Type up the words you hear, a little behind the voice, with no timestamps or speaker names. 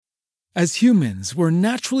As humans, we're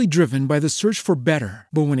naturally driven by the search for better.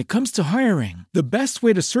 But when it comes to hiring, the best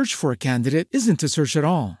way to search for a candidate isn't to search at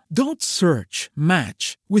all. Don't search,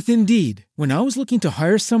 match with Indeed. When I was looking to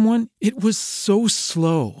hire someone, it was so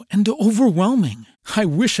slow and overwhelming. I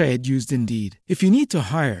wish I had used Indeed. If you need to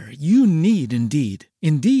hire, you need Indeed.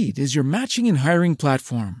 Indeed is your matching and hiring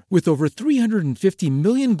platform with over 350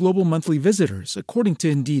 million global monthly visitors, according to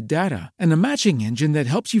Indeed data, and a matching engine that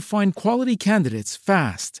helps you find quality candidates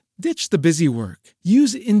fast. Ditch the busy work.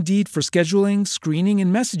 Use Indeed for scheduling, screening,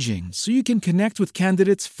 and messaging so you can connect with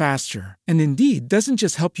candidates faster. And Indeed doesn't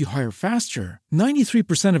just help you hire faster.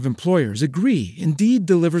 93% of employers agree Indeed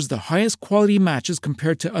delivers the highest quality matches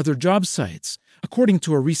compared to other job sites, according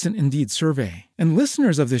to a recent Indeed survey. And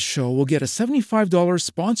listeners of this show will get a $75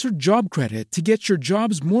 sponsored job credit to get your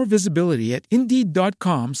jobs more visibility at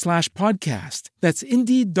Indeed.com/podcast. That's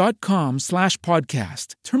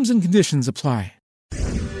Indeed.com/podcast. Terms and conditions apply.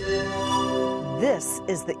 This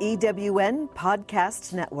is the EWN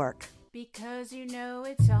Podcast Network. Because you know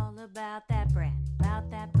it's all about that brand,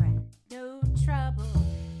 no trouble.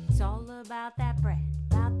 It's all about that brand,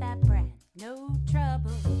 no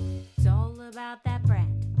trouble. It's all about that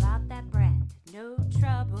brand, no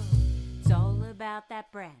trouble. It's all about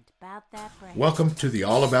that brand, Welcome to the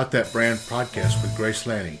All About That Brand podcast with Grace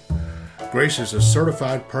Lanny. Grace is a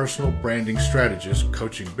certified personal branding strategist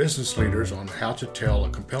coaching business leaders on how to tell a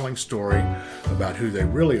compelling story about who they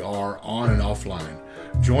really are on and offline.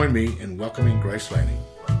 Join me in welcoming Grace Lanny.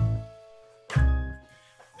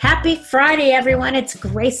 Happy Friday, everyone. It's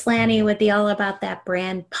Grace Lanny with the All About That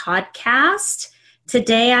Brand podcast.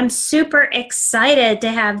 Today, I'm super excited to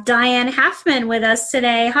have Diane Halfman with us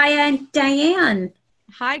today. Hi, Diane.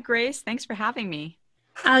 Hi, Grace. Thanks for having me.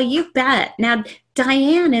 Oh, you bet. Now,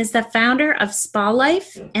 Diane is the founder of Spa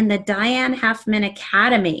Life and the Diane Halfman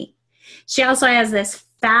Academy. She also has this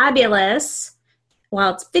fabulous,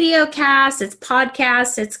 it's video cast, it's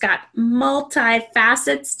podcast, it's got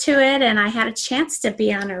multi-facets to it, and I had a chance to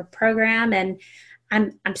be on her program, and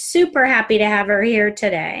I'm super happy to have her here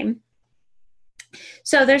today.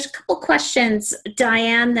 So there's a couple questions,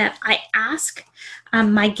 Diane, that I ask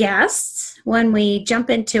my guests when we jump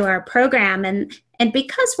into our program, and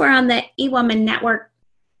because we're on the eWoman Network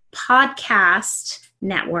podcast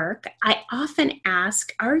network, I often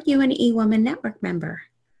ask, are you an eWoman Network member?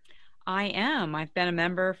 I am. I've been a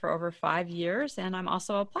member for over 5 years, and I'm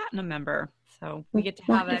also a platinum member. So we get to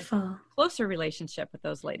have a closer relationship with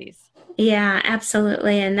those ladies. Yeah,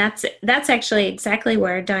 absolutely. And that's actually exactly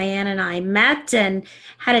where Diane and I met and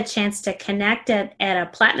had a chance to connect at a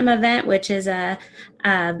platinum event, which is a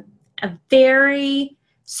very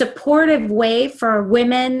supportive way for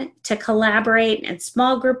women to collaborate, and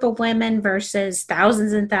small group of women versus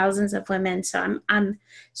thousands and thousands of women. So I'm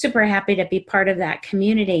super happy to be part of that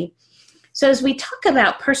community. So as we talk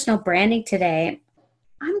about personal branding today,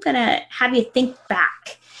 I'm going to have you think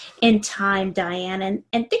back in time, Diane,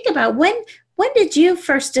 and think about when did you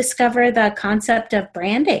first discover the concept of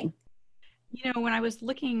branding? You know, when I was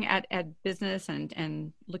looking at business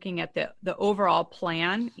and looking at the overall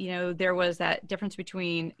plan, there was that difference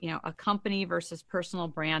between, a company versus personal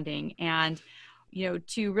branding. And,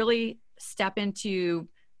 to really step into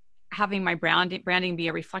having my branding be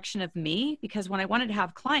a reflection of me, because when I wanted to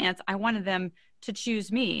have clients, I wanted them to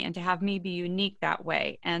choose me and to have me be unique that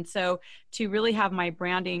way. And so to really have my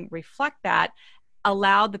branding reflect that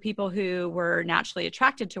allowed the people who were naturally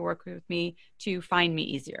attracted to work with me to find me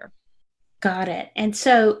easier. Got it. And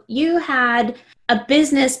so you had a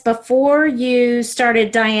business before you started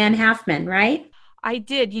Diane Halfman, right? I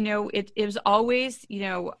did. It was always,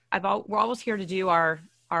 we're always here to do our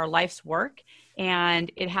life's work.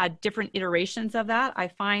 And it had different iterations of that. I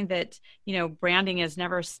find that, branding is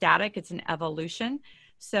never static. It's an evolution.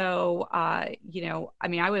 So, I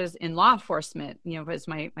was in law enforcement, it was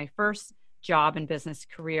my first job and business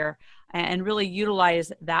career, and really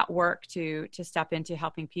utilize that work to step into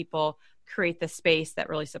helping people create the space that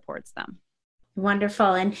really supports them.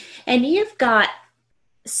 Wonderful. And you've got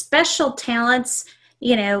special talents,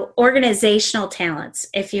 organizational talents,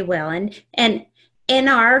 if you will. And in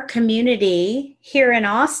our community here in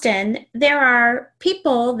Austin, there are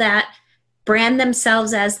people that brand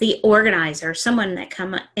themselves as the organizer, someone that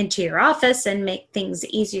come into your office and make things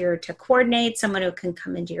easier to coordinate, someone who can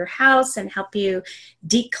come into your house and help you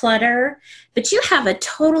declutter. But you have a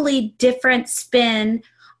totally different spin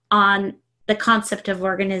on the concept of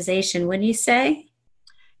organization, wouldn't you say?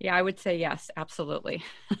 Yeah, I would say yes, absolutely.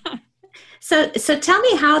 So tell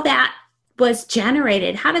me how that was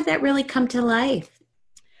generated. How did that really come to life?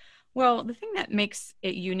 Well, the thing that makes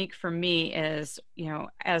it unique for me is,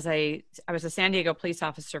 I was a San Diego police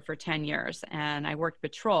officer for 10 years, and I worked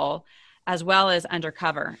patrol as well as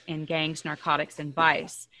undercover in gangs, narcotics, and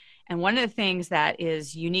vice. And one of the things that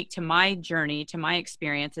is unique to my journey, to my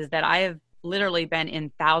experience, is that I have literally been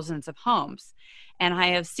in thousands of homes, and I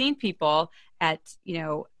have seen people at,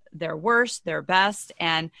 their worst, their best.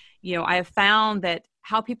 And, I have found that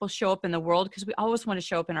how people show up in the world, because we always want to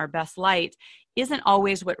show up in our best light, isn't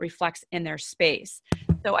always what reflects in their space.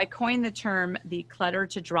 So I coined the term the clutter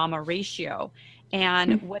to drama ratio.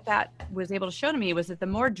 And what that was able to show to me was that the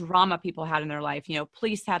more drama people had in their life,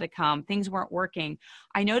 police had to come, things weren't working,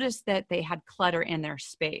 I noticed that they had clutter in their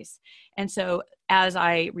space. And so as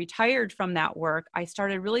I retired from that work, I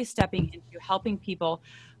started really stepping into helping people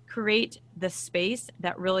create the space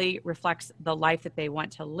that really reflects the life that they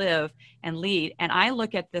want to live and lead. And I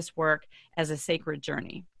look at this work as a sacred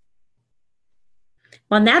journey.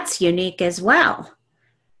 Well, that's unique as well.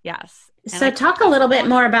 Yes. So talk a little bit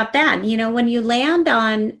more about that. When you land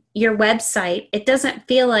on your website, it doesn't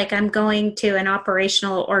feel like I'm going to an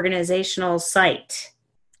operational organizational site.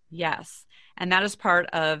 Yes. And that is part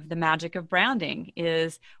of the magic of branding,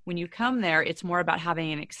 is when you come there, it's more about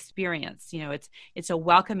having an experience. It's a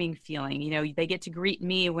welcoming feeling. They get to greet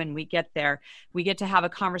me when we get there. We get to have a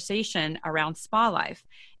conversation around spa life.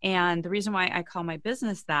 And the reason why I call my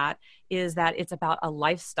business that is that it's about a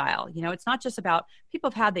lifestyle. It's not just about,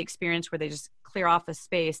 people have had the experience where they just clear off a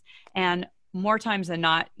space, and more times than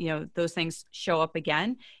not, those things show up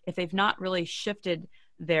again if they've not really shifted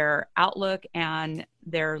their outlook and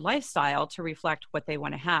their lifestyle to reflect what they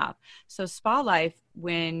want to have. So spa life,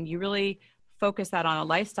 when you really focus that on a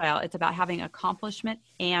lifestyle, it's about having accomplishment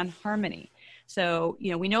and harmony. So,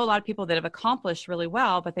 we know a lot of people that have accomplished really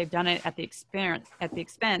well, but they've done it at the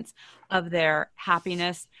expense of their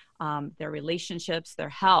happiness, their relationships, their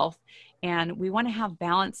health. And we want to have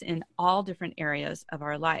balance in all different areas of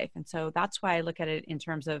our life. And so that's why I look at it in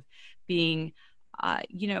terms of being,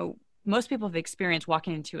 most people have experienced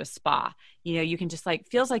walking into a spa. You can just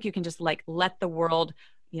feels like you can just let the world,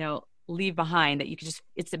 leave behind, that you can just,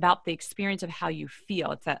 it's about the experience of how you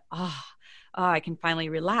feel. It's that, I can finally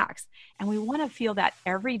relax. And we want to feel that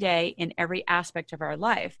every day in every aspect of our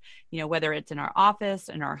life, whether it's in our office,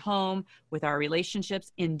 in our home, with our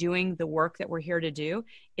relationships, in doing the work that we're here to do.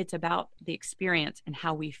 It's about the experience and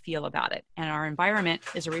how we feel about it. And our environment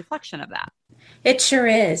is a reflection of that. It sure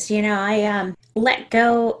is. I let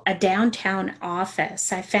go a downtown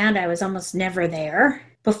office. I found I was almost never there.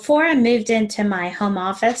 Before I moved into my home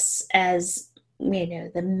office as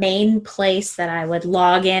the main place that I would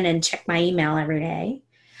log in and check my email every day,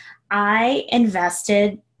 I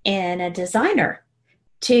invested in a designer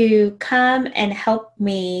to come and help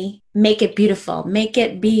me make it beautiful, make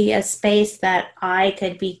it be a space that I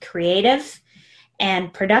could be creative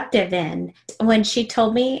and productive in. When she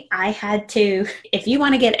told me I had to, if you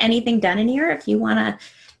want to get anything done in here, if you want to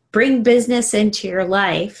bring business into your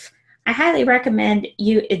life, I highly recommend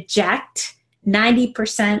you eject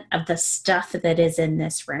 90% of the stuff that is in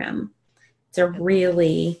this room. It's a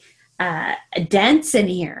really dense in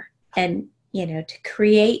here. And, to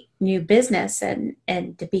create new business and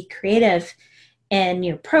to be creative in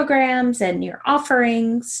your programs and your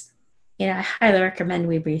offerings, I highly recommend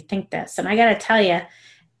we rethink this. And I got to tell you,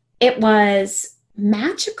 it was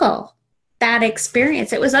magical, that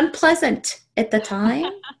experience. It was unpleasant at the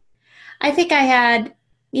time. I think I had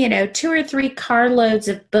 2 or 3 carloads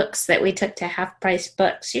of books that we took to Half Price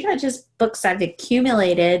Books, just books I've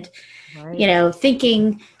accumulated, right.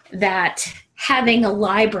 Thinking that having a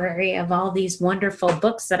library of all these wonderful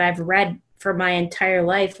books that I've read for my entire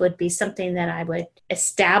life would be something that I would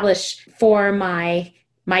establish for my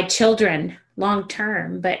children long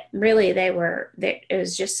term. But really it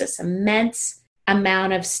was just this immense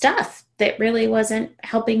amount of stuff that really wasn't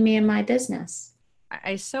helping me in my business.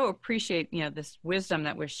 I so appreciate, this wisdom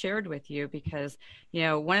that was shared with you, because,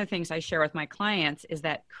 one of the things I share with my clients is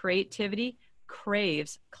that creativity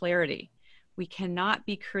craves clarity. We cannot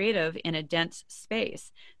be creative in a dense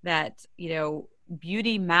space. That,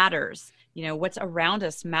 beauty matters. What's around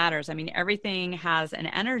us matters. I mean, everything has an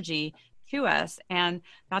energy to us. And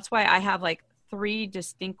that's why I have 3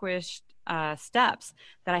 distinguished steps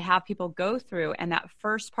that I have people go through. And that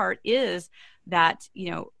first part is that,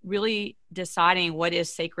 really deciding what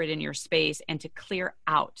is sacred in your space and to clear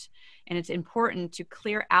out. And it's important to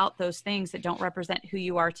clear out those things that don't represent who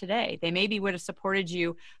you are today. They maybe would have supported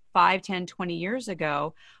you 5, 10, 20 years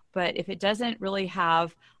ago, but if it doesn't really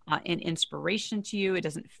have an inspiration to you, it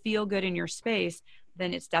doesn't feel good in your space,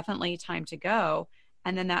 then it's definitely time to go.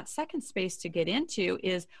 And then that second space to get into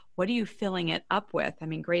is, what are you filling it up with? I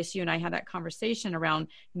mean, Grace, you and I had that conversation around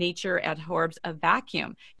nature absorbs a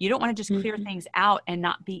vacuum. You don't want to just clear things out and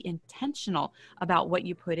not be intentional about what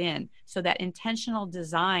you put in. So that intentional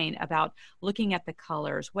design about looking at the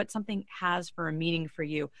colors, what something has for a meaning for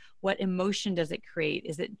you, what emotion does it create?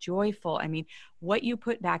 Is it joyful? I mean, what you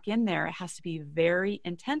put back in there has to be very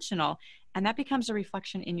intentional. And that becomes a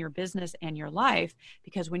reflection in your business and your life,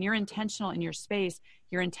 because when you're intentional in your space,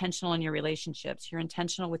 you're intentional in your relationships, you're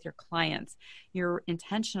intentional with your clients, you're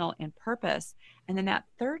intentional in purpose. And then that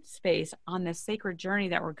third space on this sacred journey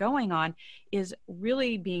that we're going on is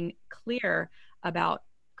really being clear about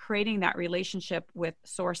creating that relationship with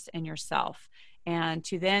source and yourself. And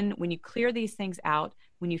to then, when you clear these things out,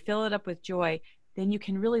 when you fill it up with joy, then you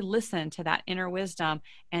can really listen to that inner wisdom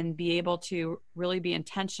and be able to really be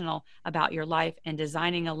intentional about your life and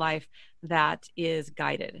designing a life that is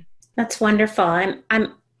guided. That's wonderful.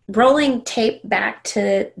 I'm rolling tape back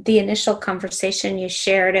to the initial conversation you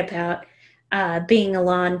shared about being a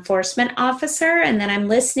law enforcement officer, and then I'm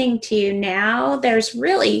listening to you now. There's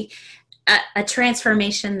really a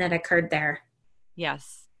transformation that occurred there.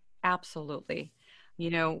 Yes, absolutely. You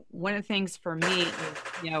know, one of the things for me is,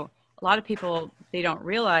 you know, a lot of people, they don't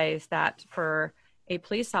realize that for a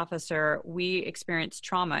police officer, we experience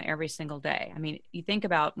trauma every single day. I mean, you think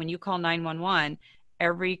about when you call 911,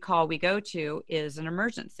 every call we go to is an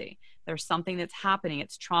emergency. There's something that's happening.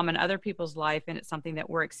 It's trauma in other people's life, and it's something that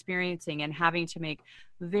we're experiencing and having to make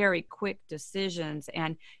very quick decisions.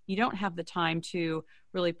 And you don't have the time to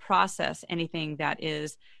really process anything that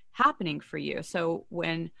is happening for you. So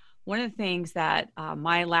when one of the things that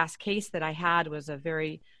my last case that I had was a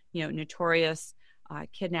very, you know, notorious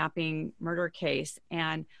kidnapping murder case.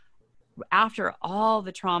 And after all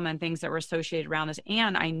the trauma and things that were associated around this,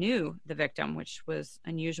 and I knew the victim, which was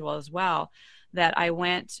unusual as well, that I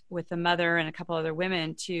went with the mother and a couple other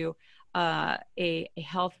women to a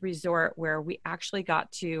health resort where we actually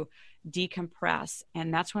got to decompress.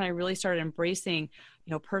 And that's when I really started embracing,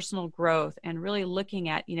 you know, personal growth and really looking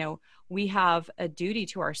at, you know, we have a duty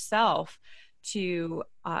to ourselves to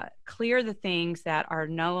clear the things that are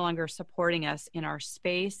no longer supporting us in our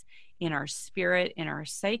space, in our spirit, in our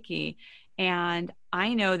psyche. And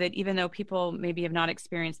I know that even though people maybe have not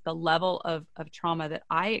experienced the level of trauma that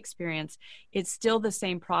I experienced, it's still the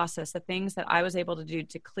same process. The things that I was able to do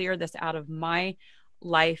to clear this out of my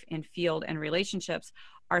life and field and relationships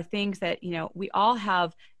are things that, you know, we all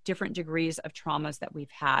have different degrees of traumas that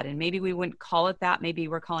we've had. And maybe we wouldn't call it that. Maybe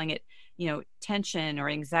we're calling it, you know, tension or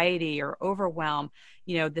anxiety or overwhelm,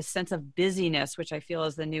 you know, this sense of busyness, which I feel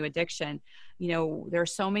is the new addiction. You know, there are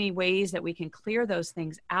so many ways that we can clear those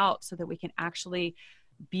things out so that we can actually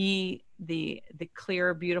be the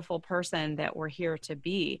clear, beautiful person that we're here to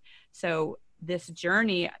be. So this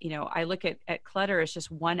journey, you know, I look at clutter as just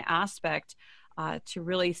one aspect to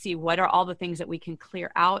really see what are all the things that we can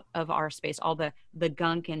clear out of our space, all the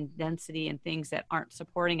gunk and density and things that aren't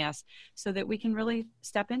supporting us, so that we can really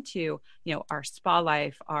step into, you know, our spa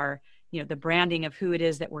life, our, you know, the branding of who it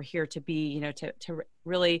is that we're here to be, you know, to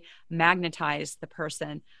really magnetize the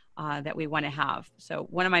person that we want to have. So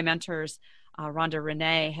one of my mentors, Rhonda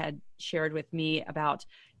Renee, had shared with me about,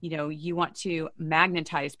 you know, you want to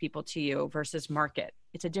magnetize people to you versus market.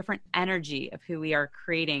 It's a different energy of who we are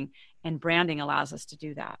creating, and branding allows us to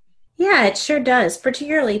do that. Yeah, it sure does,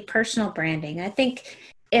 particularly personal branding. I think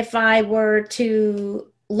if I were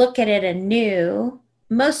to look at it anew,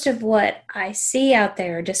 most of what I see out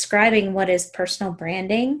there describing what is personal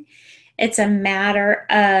branding, it's a matter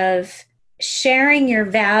of sharing your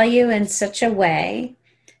value in such a way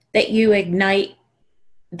that you ignite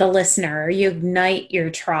the listener, you ignite your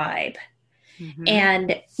tribe. Mm-hmm.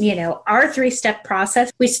 And, you know, our 3-step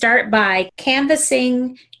process, we start by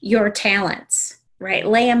canvassing your talents, right?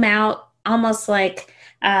 Lay them out almost like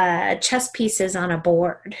chess pieces on a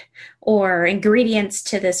board, or ingredients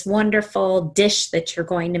to this wonderful dish that you're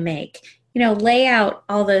going to make. You know, lay out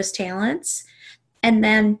all those talents and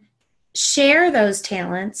then share those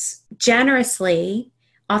talents generously,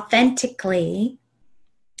 authentically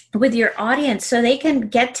with your audience so they can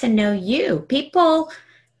get to know you. People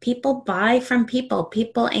buy from people.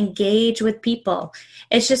 People engage with people.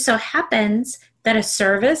 It just so happens that a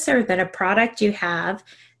service or that a product you have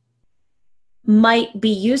might be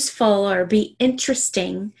useful or be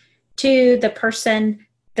interesting to the person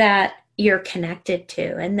that you're connected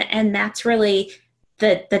to. And that's really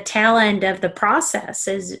the tail end of the process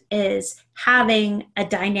is having a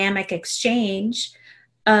dynamic exchange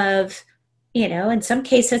of, you know, in some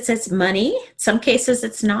cases it's money, some cases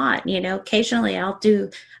it's not. You know, occasionally I'll do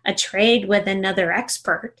a trade with another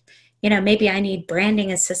expert, maybe I need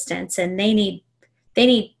branding assistance and they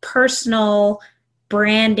need personal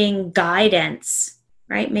branding guidance,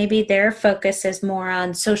 right? Maybe their focus is more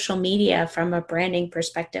on social media from a branding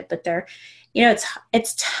perspective, but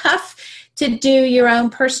it's tough to do your own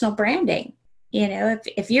personal branding.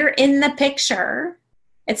 If you're in the picture,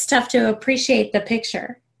 it's tough to appreciate the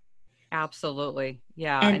picture. Absolutely.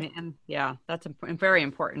 Yeah. And yeah, that's a very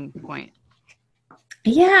important point.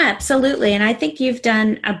 Yeah, absolutely. And I think you've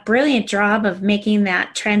done a brilliant job of making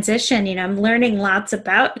that transition. I'm learning lots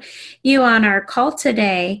about you on our call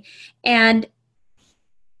today. And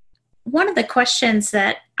one of the questions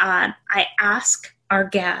that I ask our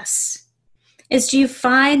guests is, do you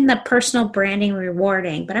find the personal branding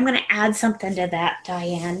rewarding? But I'm going to add something to that,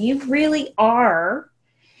 Diane. You really are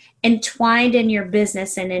entwined in your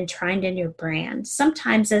business and entwined in your brand.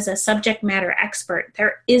 Sometimes as a subject matter expert,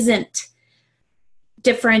 there isn't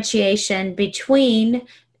differentiation between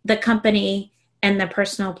the company and the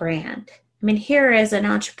personal brand. I mean, here as an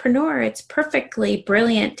entrepreneur, it's perfectly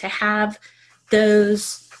brilliant to have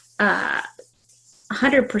those 100%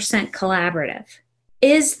 collaborative.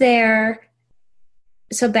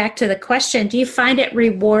 So back to the question, do you find it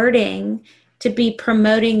rewarding to be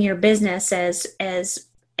promoting your business as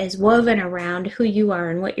woven around who you are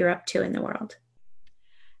and what you're up to in the world?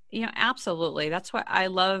 Absolutely. That's why I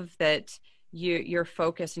love that your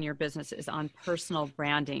focus in your business is on personal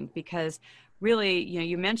branding, because really,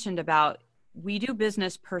 you mentioned about, we do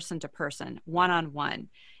business person to person, one-on-one.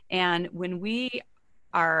 And when we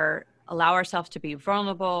allow ourselves to be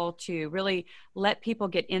vulnerable, to really let people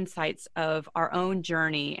get insights of our own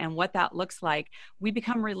journey and what that looks like, we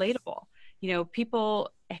become relatable. People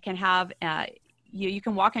can have, you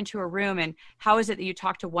can walk into a room and how is it that you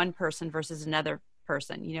talk to one person versus another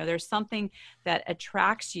person? There's something that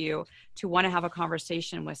attracts you to want to have a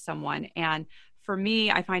conversation with someone. And for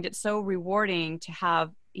me, I find it so rewarding to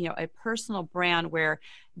have, a personal brand where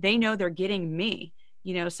they know they're getting me.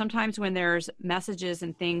 Sometimes when there's messages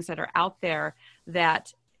and things that are out there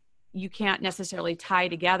that you can't necessarily tie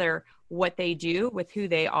together what they do with who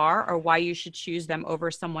they are or why you should choose them over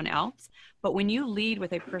someone else. But when you lead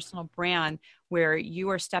with a personal brand where you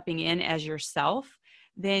are stepping in as yourself,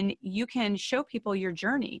 then you can show people your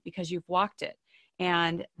journey because you've walked it.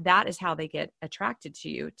 And that is how they get attracted to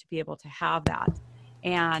you, to be able to have that.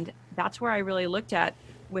 And that's where I really looked at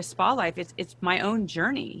with Spa Life. It's my own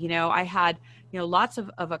journey. I had, lots of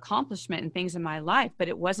accomplishment and things in my life, but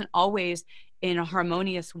it wasn't always in a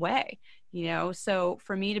harmonious way, so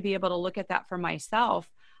for me to be able to look at that for myself,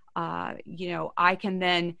 I can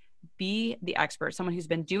then be the expert, someone who's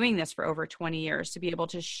been doing this for over 20 years, to be able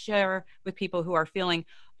to share with people who are feeling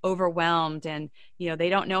overwhelmed and, they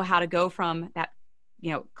don't know how to go from that,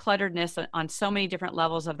 clutteredness on so many different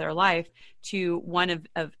levels of their life to one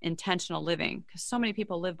of intentional living, because so many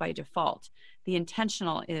people live by default. The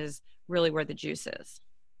intentional is really where the juice is.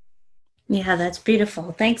 Yeah, that's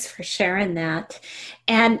beautiful. Thanks for sharing that.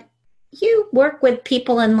 And you work with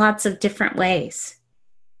people in lots of different ways,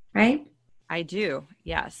 right? I do.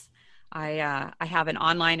 Yes. I have an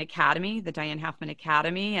online academy, the Diane Halfman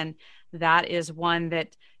Academy, and that is one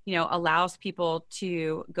that, allows people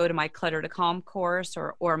to go to my Clutter to Calm course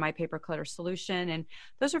or my Paper Clutter Solution. And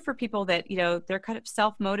those are for people that, they're kind of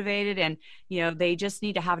self-motivated and, they just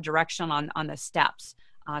need to have direction on the steps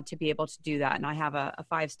to be able to do that. And I have a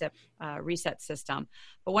 5-step reset system.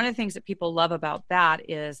 But one of the things that people love about that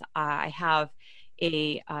is I have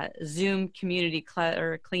a Zoom community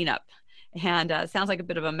clutter cleanup. And it sounds like a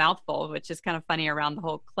bit of a mouthful, which is kind of funny around the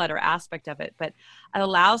whole clutter aspect of it. But it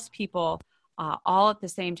allows people all at the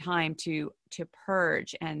same time to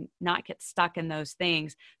purge and not get stuck in those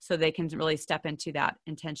things, so they can really step into that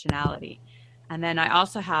intentionality. And then I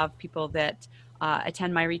also have people that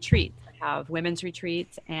attend my retreats. I have women's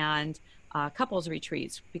retreats and couples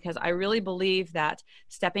retreats, because I really believe that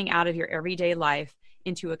stepping out of your everyday life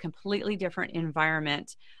into a completely different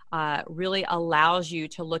environment really allows you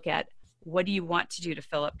to look at, what do you want to do to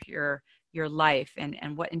fill up your life,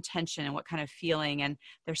 and what intention and what kind of feeling. And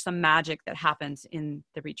there's some magic that happens in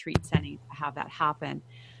the retreat setting to have that happen.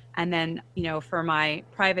 And then, for my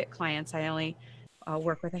private clients, I only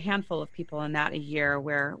work with a handful of people in that a year,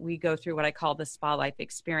 where we go through what I call the Spa Life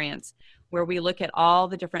experience, where we look at all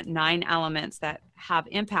the different 9 elements that have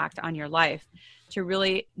impact on your life to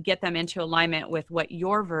really get them into alignment with what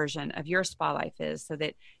your version of your spa life is, so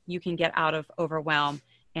that you can get out of overwhelm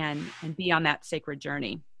and be on that sacred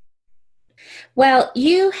journey. Well,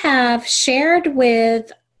 you have shared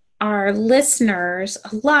with our listeners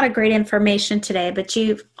a lot of great information today, but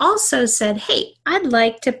you've also said, hey, I'd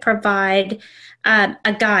like to provide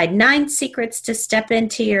a guide, 9 secrets to step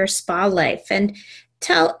into your spa life. And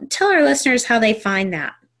tell our listeners how they find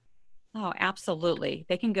that. Oh, absolutely.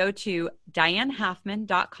 They can go to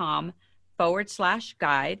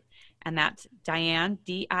dianehalfman.com/guide. And that's Diane,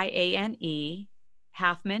 Diane,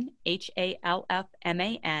 Halfman,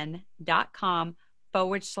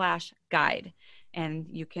 HALFMAN.com/guide. And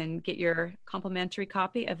you can get your complimentary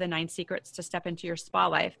copy of the 9 secrets to step into your spa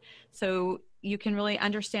life. So you can really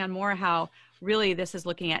understand more how really this is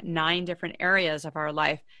looking at 9 different areas of our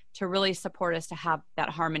life to really support us to have that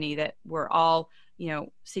harmony that we're all,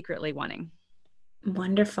 secretly wanting.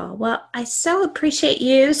 Wonderful. Well, I so appreciate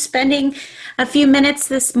you spending a few minutes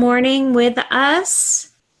this morning with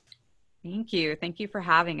us. Thank you. Thank you for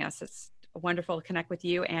having us. It's wonderful to connect with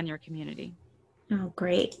you and your community. Oh,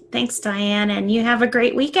 great. Thanks, Diane. And you have a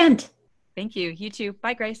great weekend. Thank you. You too.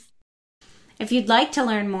 Bye, Grace. If you'd like to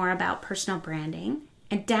learn more about personal branding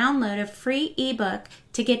and download a free ebook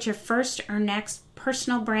to get your first or next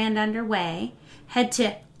personal brand underway, head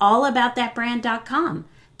to allaboutthatbrand.com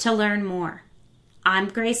to learn more. I'm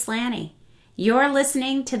Grace Lanny. You're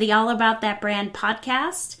listening to the All About That Brand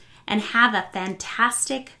podcast, and have a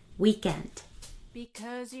fantastic weekend.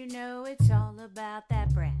 Because it's all about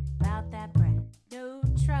that brand, no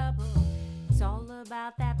trouble. It's all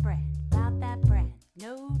about that brand,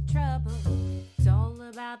 no trouble. It's all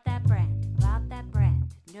about that brand,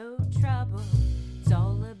 no trouble. It's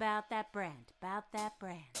all about that brand,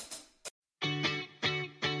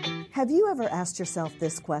 Have you ever asked yourself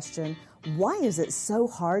this question? Why is it so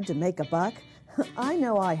hard to make a buck? I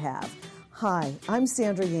know I have. Hi, I'm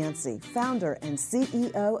Sandra Yancey, founder and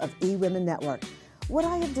CEO of eWomen Network. What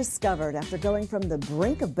I have discovered after going from the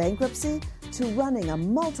brink of bankruptcy to running a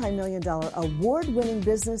multi-million-dollar award-winning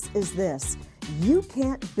business is this: you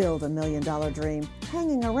can't build $1 million dream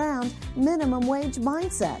hanging around minimum wage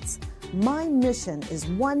mindsets. My mission is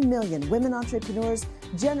 1 million women entrepreneurs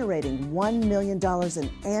generating $1 million in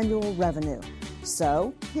annual revenue.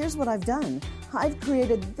 So here's what I've done. I've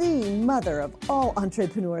created the mother of all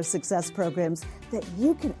entrepreneur success programs that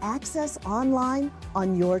you can access online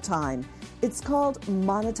on your time. It's called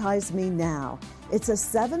Monetize Me Now. It's a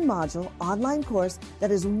 7-module online course that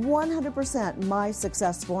is 100% my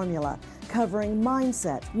success formula, covering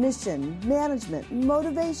mindset, mission, management,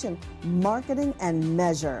 motivation, marketing, and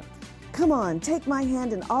measure. Come on, take my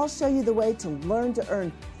hand and I'll show you the way to learn to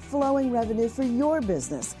earn flowing revenue for your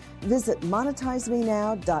business. Visit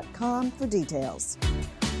monetizemenow.com for details.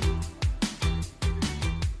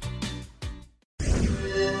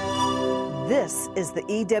 This is the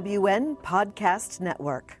EWN Podcast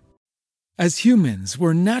Network. As humans,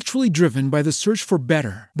 we're naturally driven by the search for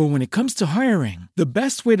better. But when it comes to hiring, the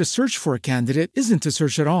best way to search for a candidate isn't to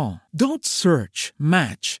search at all. Don't search,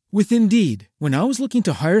 match with Indeed. When I was looking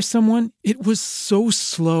to hire someone, it was so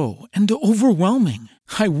slow and overwhelming.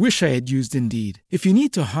 I wish I had used Indeed. If you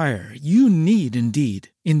need to hire, you need Indeed.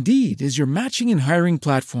 Indeed is your matching and hiring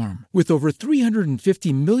platform with over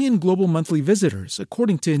 350 million global monthly visitors,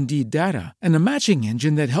 according to Indeed data, and a matching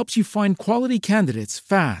engine that helps you find quality candidates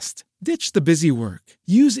fast. Ditch the busy work.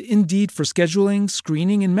 Use Indeed for scheduling,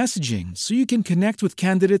 screening, and messaging so you can connect with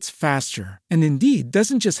candidates faster. And Indeed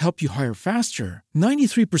doesn't just help you hire faster.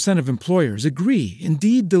 93% of employers agree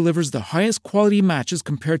Indeed delivers the highest quality matches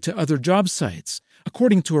compared to other job sites,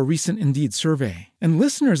 according to a recent Indeed survey. And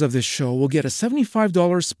listeners of this show will get a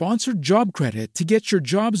 $75 sponsored job credit to get your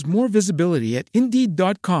jobs more visibility at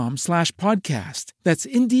Indeed.com/podcast. That's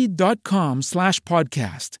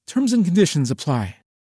Indeed.com/podcast. Terms and conditions apply.